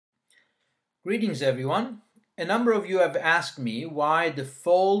Greetings everyone. A number of you have asked me why the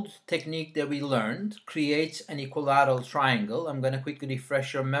fold technique that we learned creates an equilateral triangle. I'm going to quickly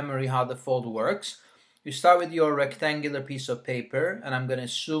refresh your memory how the fold works. You start with your rectangular piece of paper, and I'm going to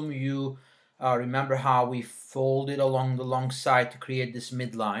assume you remember how we fold it along the long side to create this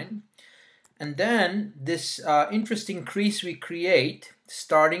midline. And then this interesting crease we create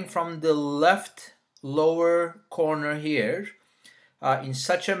starting from the left lower corner here in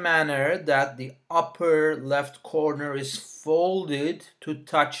such a manner that the upper left corner is folded to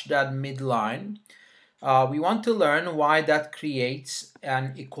touch that midline. We want to learn why that creates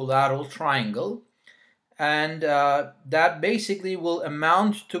an equilateral triangle, and that basically will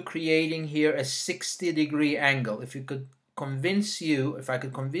amount to creating here a 60-degree angle. If I could convince you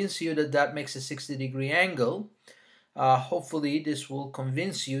that that makes a 60-degree angle, hopefully this will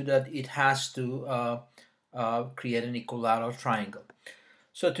convince you that it has to create an equilateral triangle.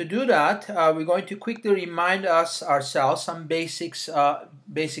 So to do that, we're going to quickly remind ourselves some basic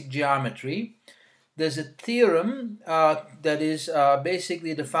geometry. There's a theorem that is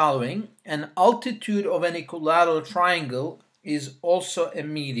basically the following: an altitude of an equilateral triangle is also a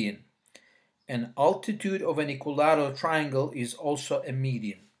median. An altitude of an equilateral triangle is also a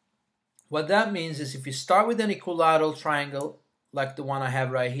median. What that means is if you start with an equilateral triangle like the one I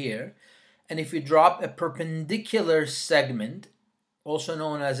have right here, and if you drop a perpendicular segment, also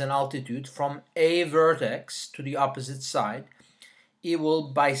known as an altitude, from a vertex to the opposite side, it will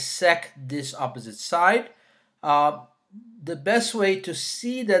bisect this opposite side. The best way to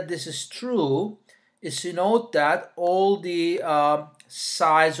see that this is true is to note that all the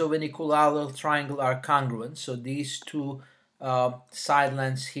sides of an equilateral triangle are congruent. So these two side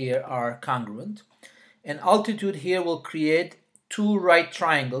lengths here are congruent. An altitude here will create two right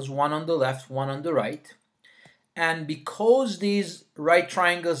triangles, one on the left, one on the right. And because these right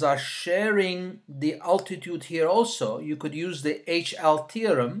triangles are sharing the altitude here also, you could use the HL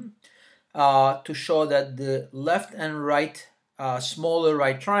theorem to show that the left and right smaller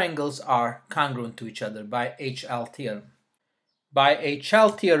right triangles are congruent to each other by HL theorem. By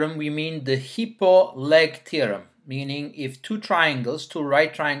HL theorem, we mean the hippo-leg theorem, meaning if two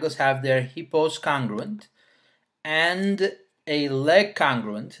right triangles have their hippos congruent and a leg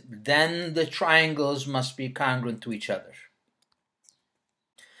congruent, then the triangles must be congruent to each other.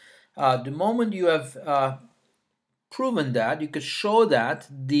 The moment you have proven that, you could show that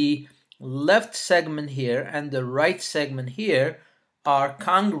the left segment here and the right segment here are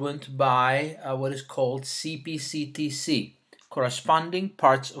congruent by what is called CP-CTC. Corresponding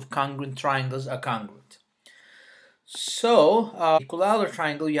parts of congruent triangles are congruent. So, equilateral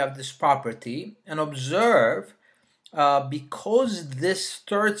triangle, you have this property, and observe because this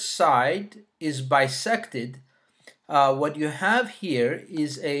third side is bisected, what you have here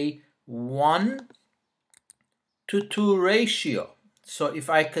is a 1:2 ratio. So if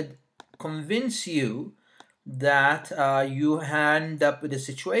I could convince you that you end up with a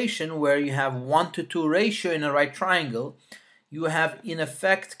situation where you have 1:2 ratio in a right triangle, you have in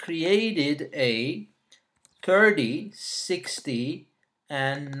effect created a 30, 60,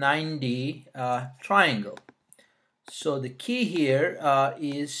 and 90 triangle. So the key here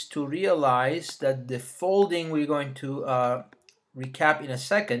is to realize that the folding we're going to recap in a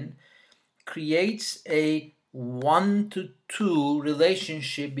second creates a 1:2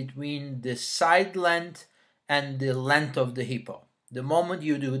 relationship between the side length and the length of the hippo. The moment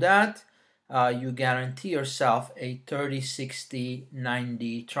you do that, you guarantee yourself a 30, 60,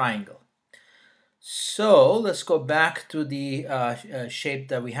 90 triangle. So let's go back to the shape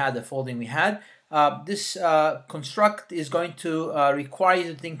that we had, the folding we had. This construct is going to require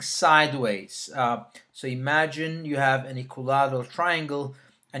you to think sideways. So imagine you have an equilateral triangle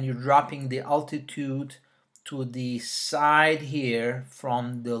and you're dropping the altitude to the side here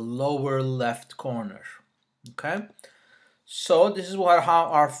from the lower left corner. Okay, so this is how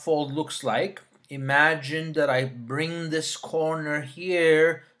our fold looks like. Imagine that I bring this corner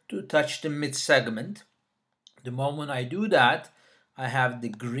here to touch the mid segment. The moment I do that, I have the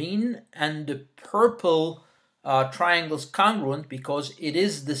green and the purple triangles congruent because it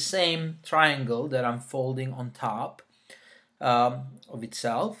is the same triangle that I'm folding on top of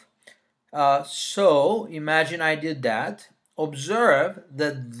itself. So imagine I did that. Observe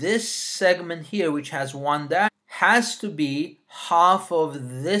that this segment here, which has one dash, has to be half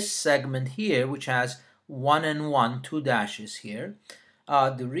of this segment here, which has 1 and 1, 2 dashes here.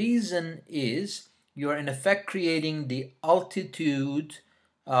 The reason is you're in effect creating the altitude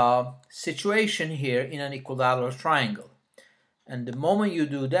situation here in an equilateral triangle. And the moment you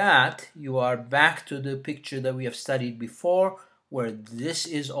do that, you are back to the picture that we have studied before, where this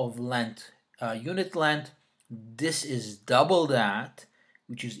is of length unit length. This is double that,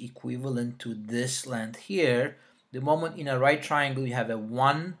 which is equivalent to this length here. The moment in a right triangle you have a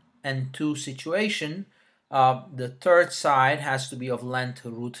 1 and 2 situation, the third side has to be of length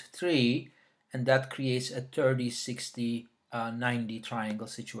 √3, and that creates a 30, 60, 90 triangle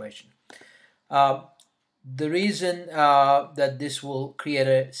situation. The reason that this will create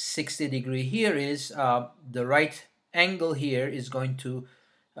a 60 degree here is the right angle here is going to,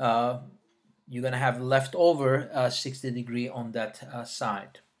 you're going to have left over 60 degree on that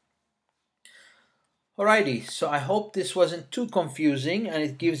side. Alrighty, so I hope this wasn't too confusing and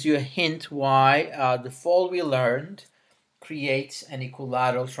it gives you a hint why the fold we learned creates an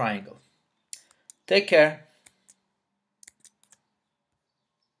equilateral triangle. Take care.